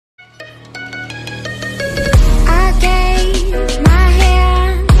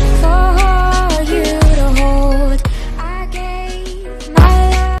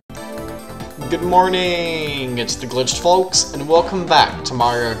morning! It's the Glitched folks, and welcome back to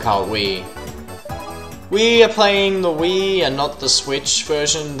Mario Kart Wii. We are playing the Wii and not the Switch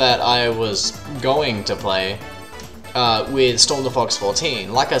version that I was going to play with Storm the Fox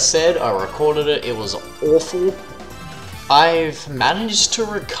 14. Like I said, I recorded it, it was awful. I've managed to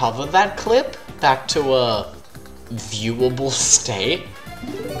recover that clip back to a viewable state,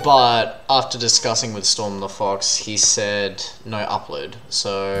 but after discussing with Storm the Fox, he said no upload,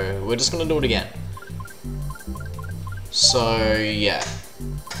 so we're just gonna do it again. So yeah,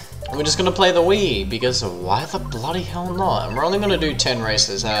 we're just gonna play the Wii, because why the bloody hell not? And we're only gonna do 10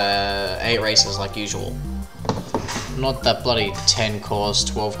 races, 8 races like usual. Not that bloody 10 course,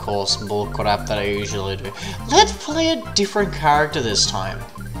 12 course bullcrap that I usually do. Let's play a different character this time.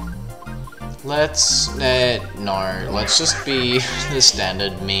 Let's, no, let's just be the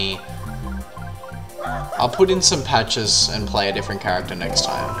standard me. I'll put in some patches and play a different character next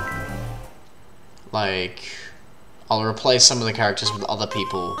time. Like, I'll replace some of the characters with other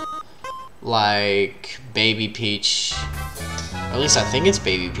people. Like, Baby Peach, or at least I think it's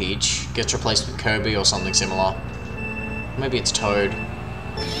Baby Peach, gets replaced with Kirby or something similar. Maybe it's Toad.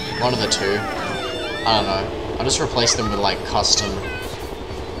 One of the two. I don't know. I'll just replace them with, like, custom.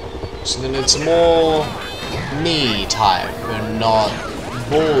 So then it's more me type and not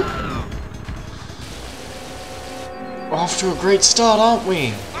bull. We're off to a great start, aren't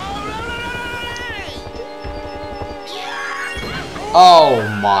we? Oh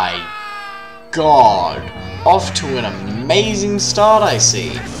my god. Off to an amazing start, I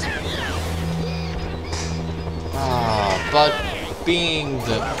see. But being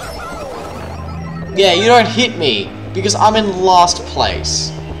the... Yeah, you don't hit me because I'm in last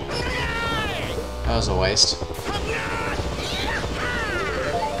place. That was a waste.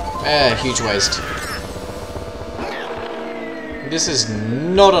 Huge waste. This is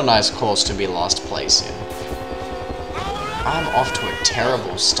not a nice course to be last place in. I'm off to a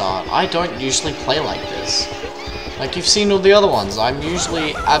terrible start. I don't usually play like this. Like you've seen all the other ones, I'm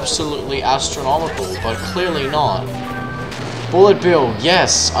usually absolutely astronomical, but clearly not. Bullet Bill,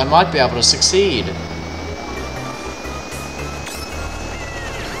 yes, I might be able to succeed.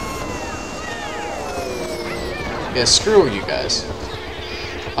 Yeah, screw you guys.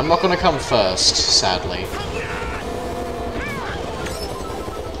 I'm not gonna come first, sadly.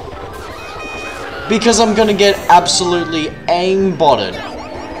 Because I'm gonna get absolutely aimbotted.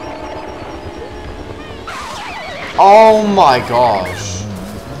 Oh my gosh.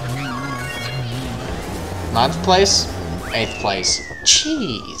 9th place? 8th place.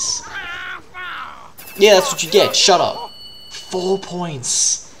 Jeez. Yeah, that's what you get. Shut up. 4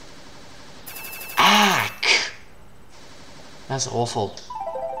 points. Ack. That's awful.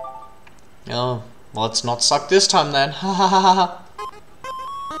 Oh, well, let's not suck this time then. Ha ha ha ha.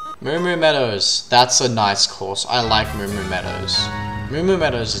 Moo Moo Meadows. That's a nice course. I like Moo Moo Meadows. Moo Moo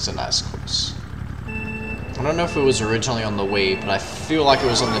Meadows is a nice course. I don't know if it was originally on the Wii, but I feel like it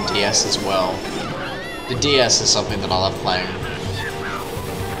was on the DS as well. The DS is something that I love playing.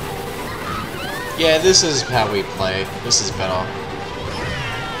 Yeah, this is how we play. This is better.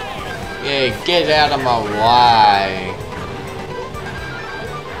 Yeah, get out of my way.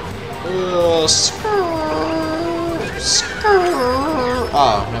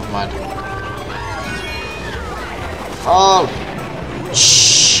 Oh, never mind. Oh,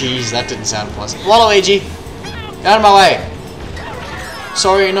 jeez, that didn't sound pleasant. Waluigi, out of my way.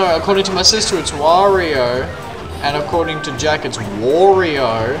 Sorry, no, according to my sister it's Wario, and according to Jack it's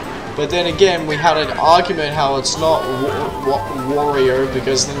Wario, but then again we had an argument how it's not Wario,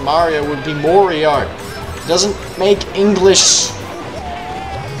 because then Mario would be Morio. Doesn't make English.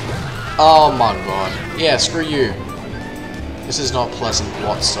 Oh my god. Yeah, screw you. This is not pleasant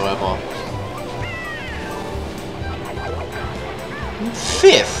whatsoever.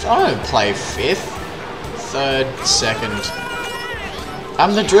 5th? I don't play 5th. 3rd, 2nd.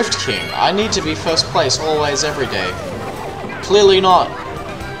 I'm the Drift King. I need to be first place always, every day. Clearly not.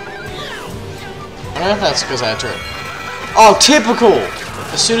 I don't know if that's because I had to... Oh, typical!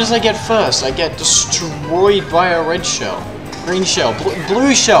 As soon as I get first, I get destroyed by a red shell. Green shell.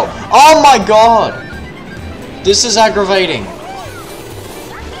 Blue shell. Oh my god! This is aggravating.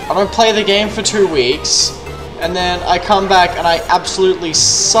 I don't play the game for 2 weeks, and then I come back and I absolutely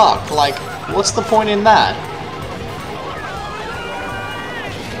suck. Like, what's the point in that?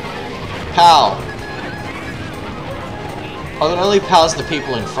 How? Oh, it only powers the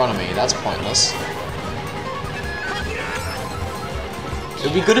people in front of me. That's pointless. It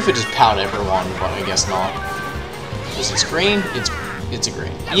would be good if it just powered everyone, but I guess not. Because it's green, it's a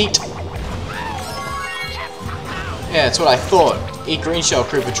green. Yeet! Yeah, that's what I thought. Eat green shell,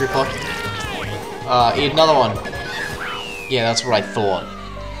 Koopa Trooper. Eat another one. Yeah, that's what I thought.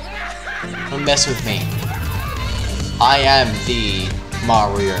 Don't mess with me. I am the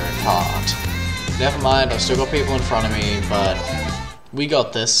Mario Kart. Never mind, I've still got people in front of me, but we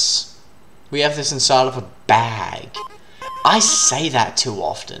got this. We have this inside of a bag. I say that too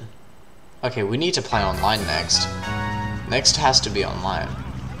often. Okay, we need to play online next. Next has to be online.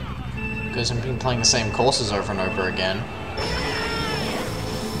 Because I've been playing the same courses over and over again.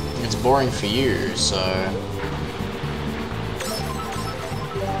 It's boring for you, so...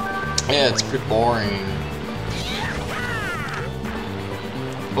 yeah, it's pretty boring.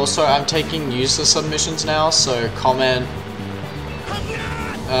 Also, I'm taking user submissions now, so comment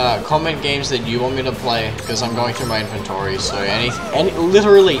games that you want me to play, because I'm going through my inventory, so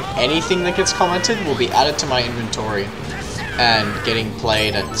literally anything that gets commented will be added to my inventory and getting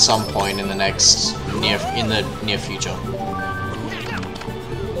played at some point in the near future.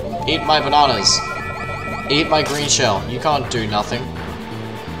 Eat my bananas. Eat my green shell. You can't do nothing.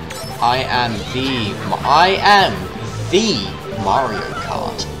 I am the Mario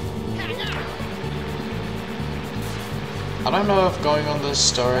Kart. I don't know if going on the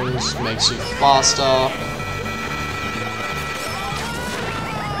stones makes you faster.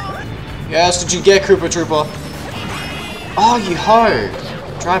 Yes, did you get Koopa Trooper? Oh, you ho!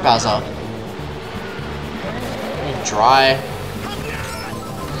 Dry Bowser. Dry.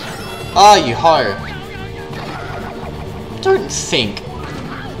 Ah, you ho! Don't think.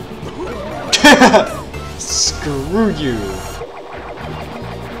 Screw you.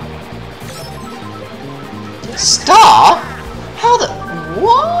 Star? How the...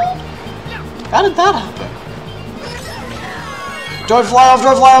 what? How did that happen? Don't fly off,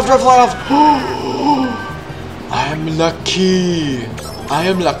 don't fly off, don't fly off! I am lucky! I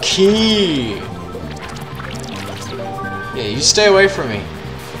am lucky! Yeah, you stay away from me.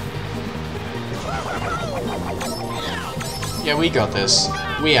 Yeah, we got this.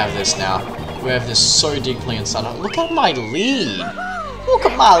 We have this now. We have this so deeply inside of... look at my lead! Look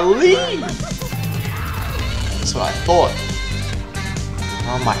at my lead! That's what I thought.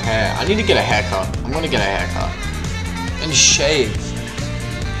 Oh, my hair. I need to get a haircut. I'm gonna get a haircut. And shave.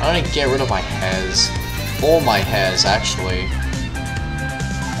 I want to get rid of my hairs. All my hairs, actually.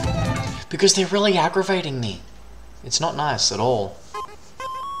 Because they're really aggravating me. It's not nice at all.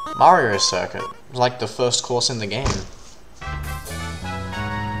 Mario Circuit. Like the first course in the game.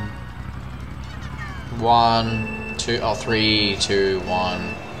 1, 2, oh, 3, 2,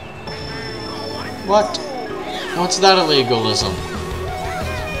 1. What? What's that illegalism?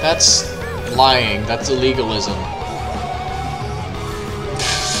 That's lying. That's illegalism.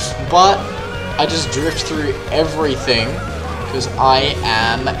 But I just drift through everything because I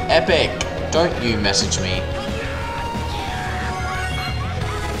am epic. Don't you message me.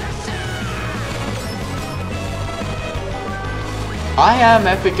 I am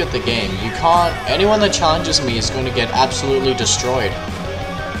epic at the game. You can't... anyone that challenges me is going to get absolutely destroyed.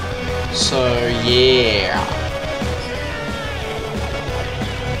 So, yeah.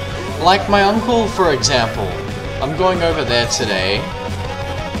 Like my uncle, for example. I'm going over there today.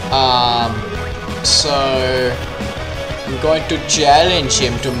 So... I'm going to challenge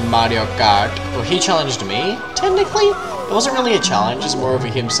him to Mario Kart. Well, he challenged me, technically. It wasn't really a challenge, it's more of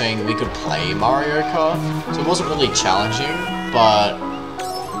him saying we could play Mario Kart. So it wasn't really challenging, but...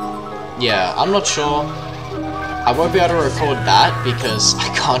 yeah, I'm not sure. I won't be able to record that because I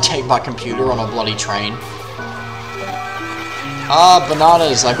can't take my computer on a bloody train. Ah,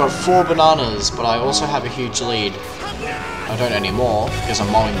 bananas. I got 4 bananas, but I also have a huge lead. I don't anymore because I'm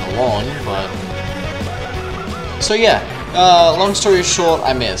mowing the lawn, but... so yeah, long story short,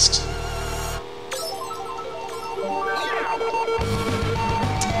 I missed.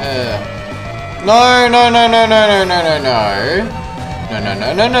 No, no, no, no, no, no, no, no, no. No, no,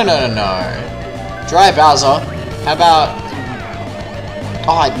 no, no, no, no, no, no. Dry Bowser. How about...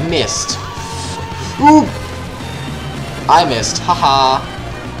 oh, I missed. Ooh. I missed. Haha.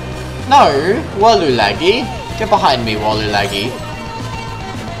 No, Walulagi. Get behind me, Walulagi.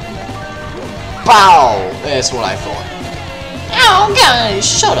 Bow! That's what I thought. Oh, guys,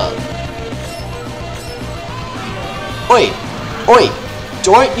 shut up. Oi. Oi.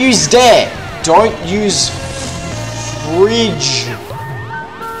 Don't use dare. Don't use fridge.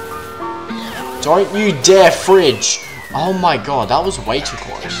 Don't you dare fridge. Oh my god, that was way too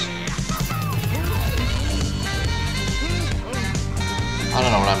close. I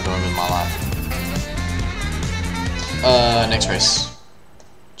don't know what I'm doing with my life. Next race.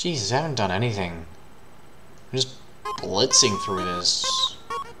 Jesus, I haven't done anything. I'm just blitzing through this.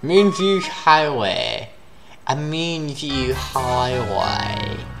 Moonview Highway. A Moonview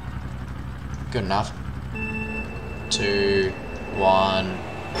Highway. Good enough. 2, 1,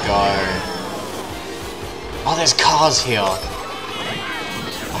 go. Oh, there's cars here. I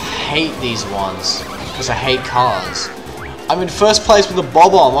hate these ones because I hate cars. I'm in first place with a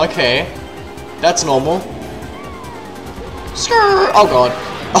bob-omb. Okay, that's normal. Skrrr. Oh god.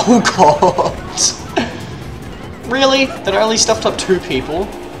 Oh god. Really? That only stuffed up 2 people?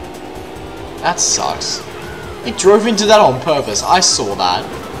 That sucks. It drove into that on purpose. I saw that.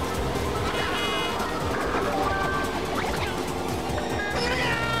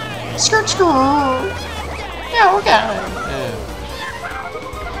 Skirt, skirt. Yeah, okay. Yeah.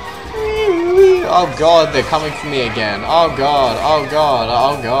 Oh god, they're coming for me again. Oh god, oh god,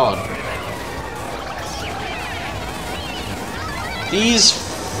 oh god. These...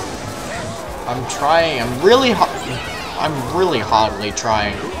 I'm trying, I'm really hardly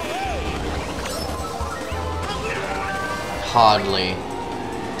trying. Hardly.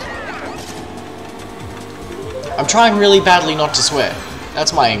 I'm trying really badly not to swear.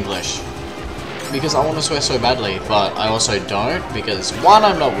 That's my English. Because I want to swear so badly, but I also don't, because one,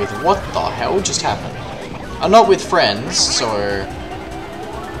 I'm not with... What the hell just happened? I'm not with friends, so...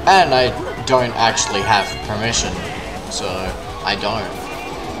 And I don't actually have permission, so I don't.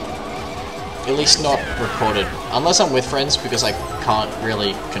 At least not recorded. Unless I'm with friends, because I can't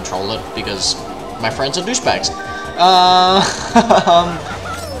really control it, because my friends are douchebags.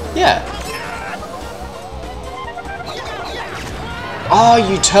 Yeah. Oh,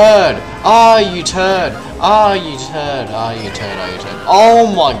 you turd! Oh, you turd! Oh, you turd! Oh, you turd! Oh, you turd! Oh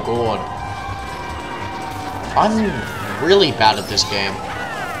my god! I'm really bad at this game.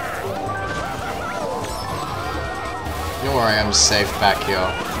 Don't worry, I'm safe back here.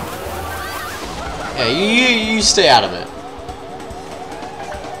 Yeah, you stay out of it.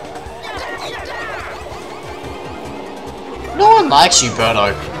 No one likes you,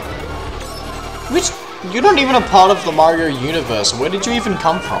 Birdo. Which... You're not even a part of the Mario universe. Where did you even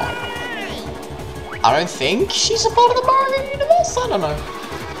come from? I don't think she's a part of the Mario universe? I don't know.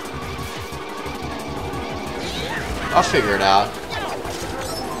 I'll figure it out.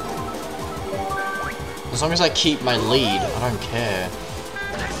 As long as I keep my lead, I don't care.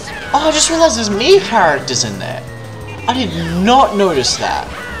 Oh, I just realized there's me characters in there. I did not notice that.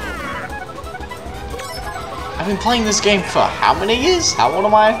 I've been playing this game for how many years? How old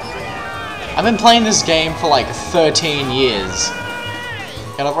am I? I've been playing this game for like 13 years.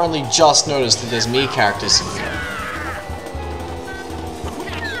 And I've only just noticed that there's me characters in here.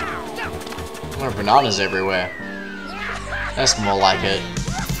 There are bananas everywhere. That's more like it.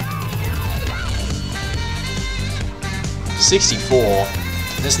 64.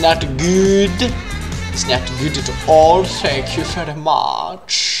 That's not good. It's not good at all. Thank you very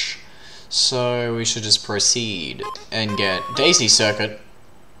much. So we should just proceed and get Daisy Circuit.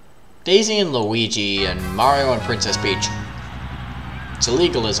 Daisy and Luigi and Mario and Princess Peach. It's a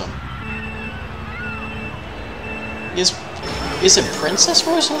legalism. Is it Princess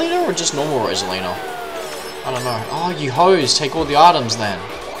Rosalina or just normal Rosalina? I don't know. Oh, you hoes, take all the items then.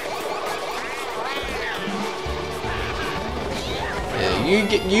 Yeah,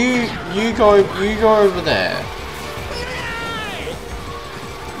 you go over there.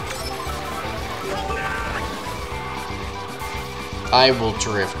 I will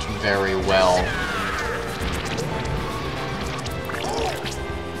drift very well.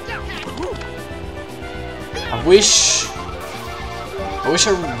 I wish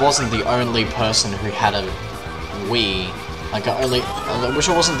I wasn't the only person who had a Wii. Like I wish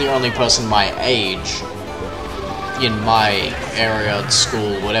I wasn't the only person my age in my area at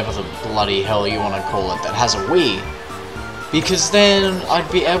school, whatever the bloody hell you want to call it, that has a Wii. Because then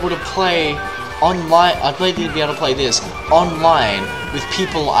I'd be able to play online. I'd be able to play this online with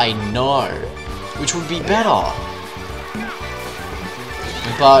people I know, which would be better.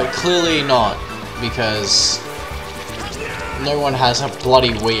 But clearly not, because no one has a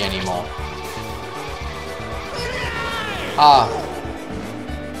bloody Wii anymore.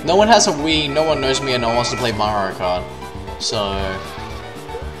 No one has a Wii, no one knows me, and no one wants to play Mario Kart. So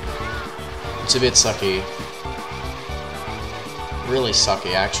it's a bit sucky. Really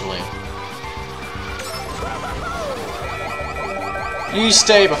sucky, actually. You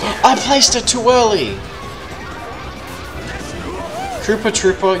stay, I placed it too early! Koopa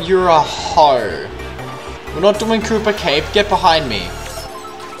Trooper, you're a hoe. We're not doing Koopa Cape, get behind me.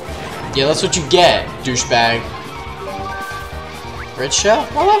 Yeah, that's what you get, douchebag. Red shell?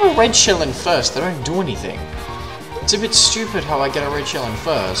 Why do I have a red shell in first? They don't do anything. It's a bit stupid how I get a red shell in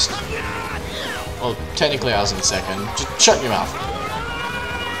first. Well, technically I was in second. Just shut your mouth.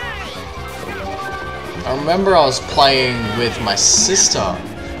 I remember I was playing with my sister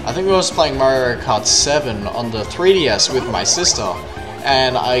I think I was playing Mario Kart 7 on the 3DS with my sister,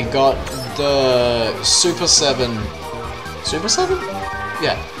 and I got the Super 7... Super 7?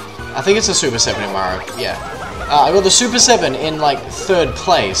 Yeah. I think it's a Super 7 in Mario, yeah. I got the Super 7 in, like, 3rd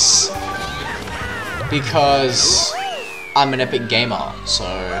place, because I'm an epic gamer,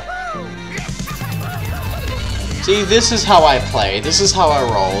 so... See, this is how I play, this is how I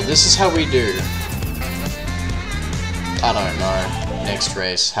roll, this is how we do. I don't know. Next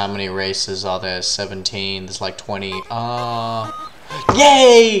race. How many races are there? 17. There's like 20.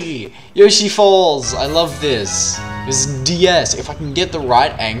 Yay! Yoshi Falls! I love this. This is DS. If I can get the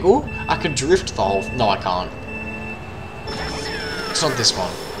right angle, I could drift the whole... No, I can't. It's not this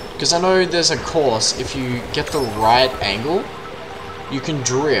one. Because I know there's a course, if you get the right angle, you can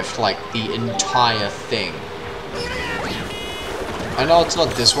drift, like, the entire thing. I know it's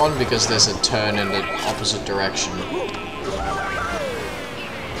not this one, because there's a turn in the opposite direction.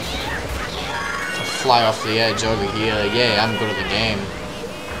 Fly off the edge over here. Yeah, I'm good at the game.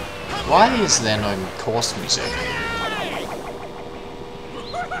 Why is there no course music?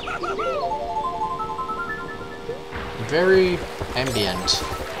 Very ambient.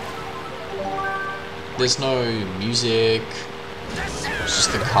 There's no music. There's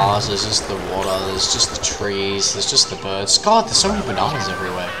just the cars, there's just the water, there's just the trees, there's just the birds. God, there's so many bananas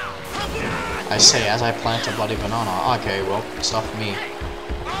everywhere. I say as I plant a bloody banana. Okay, well, it's not for me.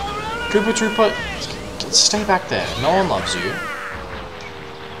 Koopa Troopa, stay back there. No one loves you.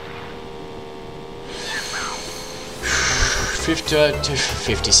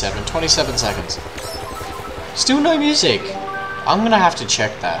 57, 27 seconds. Still no music. I'm gonna have to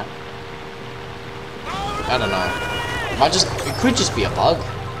check that. I don't know. It could just be a bug,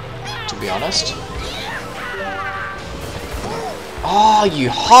 to be honest. Oh, you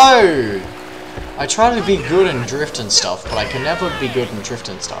hoe! I try to be good in drift and stuff, but I can never be good in drift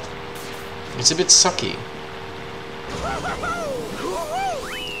and stuff. It's a bit sucky.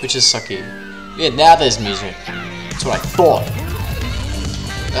 Which is sucky. Yeah, now there's music. That's what I thought.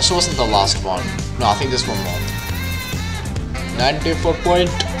 That wasn't the last one. No, I think there's one more. 94 point.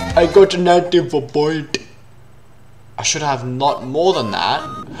 I got a 94 point. I should have not more than that.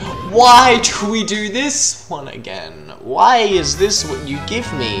 Why do we do this one again? Why is this what you give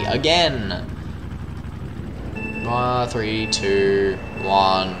me again? 3, 2,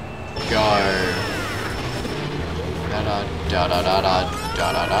 1. Go. Da da da da da da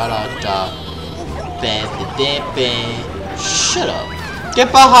da da da da. Shut up.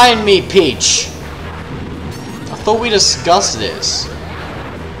 Get behind me, Peach. I thought we discussed this.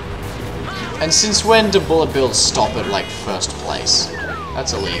 And since when do bullet bills stop at like 1st place?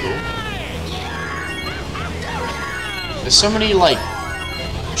 That's illegal. There's so many like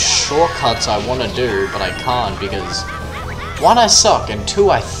shortcuts I want to do, but I can't because 1, I suck, and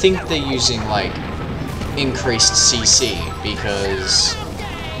 2, I think they're using, like, increased CC, because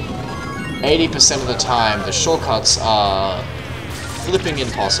 80% of the time, the shortcuts are flipping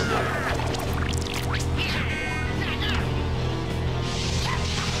impossible.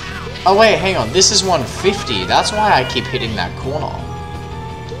 Oh wait, hang on, this is 150, that's why I keep hitting that corner.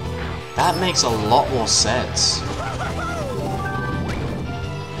 That makes a lot more sense.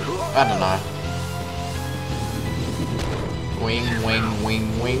 I don't know. Wing, wing,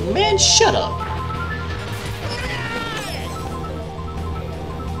 wing, wing. Man, shut up!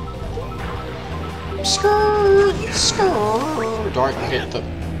 Skirt, skirt. Don't hit the...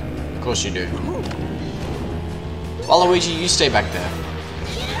 Of course you do. Waluigi, you stay back there.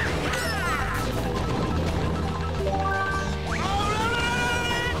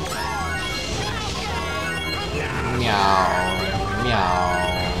 Meow,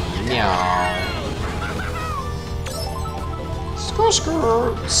 meow, meow. Skirt,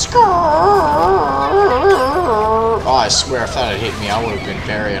 skirt, skirt. Oh, I swear if that had hit me, I would have been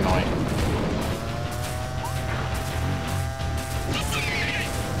very annoying.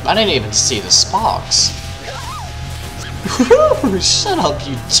 I didn't even see the sparks. Shut up,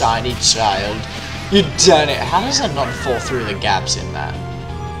 you tiny child. You done it. How does that not fall through the gaps in that?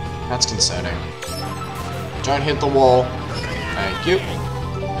 That's concerning. Don't hit the wall. Thank you.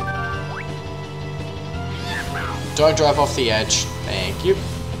 Don't drive off the edge. Thank you.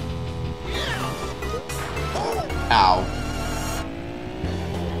 Ow.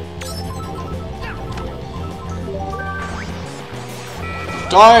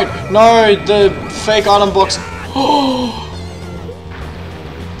 Don't! No! The fake item box.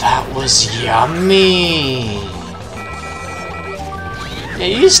 That was yummy! Yeah,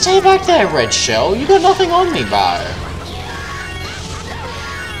 you stay back there, Red Shell. You got nothing on me, bro.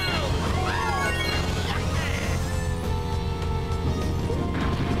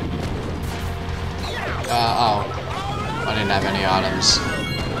 have any items.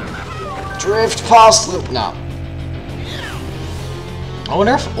 Drift past them. No. I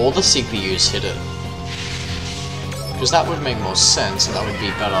wonder if all the CPUs hit it. Because that would make more sense and that would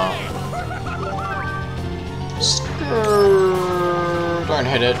be better. Don't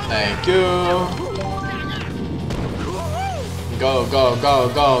hit it. Thank you. Go, go, go,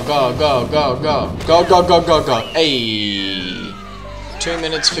 go, go, go, go, go. Go, go, go, go, go. Hey. 2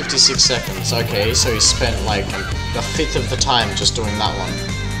 minutes 56 seconds. Okay, so he spent like a fifth of the time just doing that one.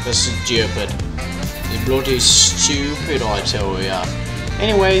 That's stupid. It's bloody stupid, I tell ya.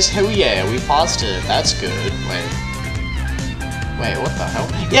 Anyways, hell yeah, we passed it. That's good. Wait, what the hell?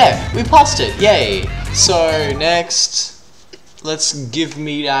 Yeah, we passed it. Yay. So next, let's give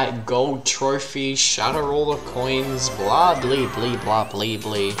me that gold trophy. Shatter all the coins. Blah blee blee blah blee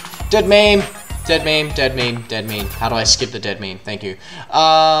blee. Dead meme. Dead meme. Dead meme. Dead meme. How do I skip the dead meme? Thank you.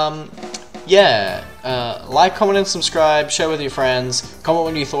 Yeah. Like, comment, and subscribe. Share with your friends. Comment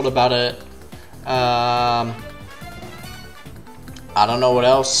what you thought about it. I don't know what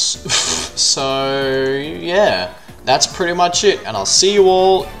else. So, yeah. That's pretty much it. And I'll see you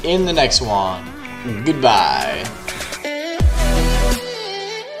all in the next one. Goodbye.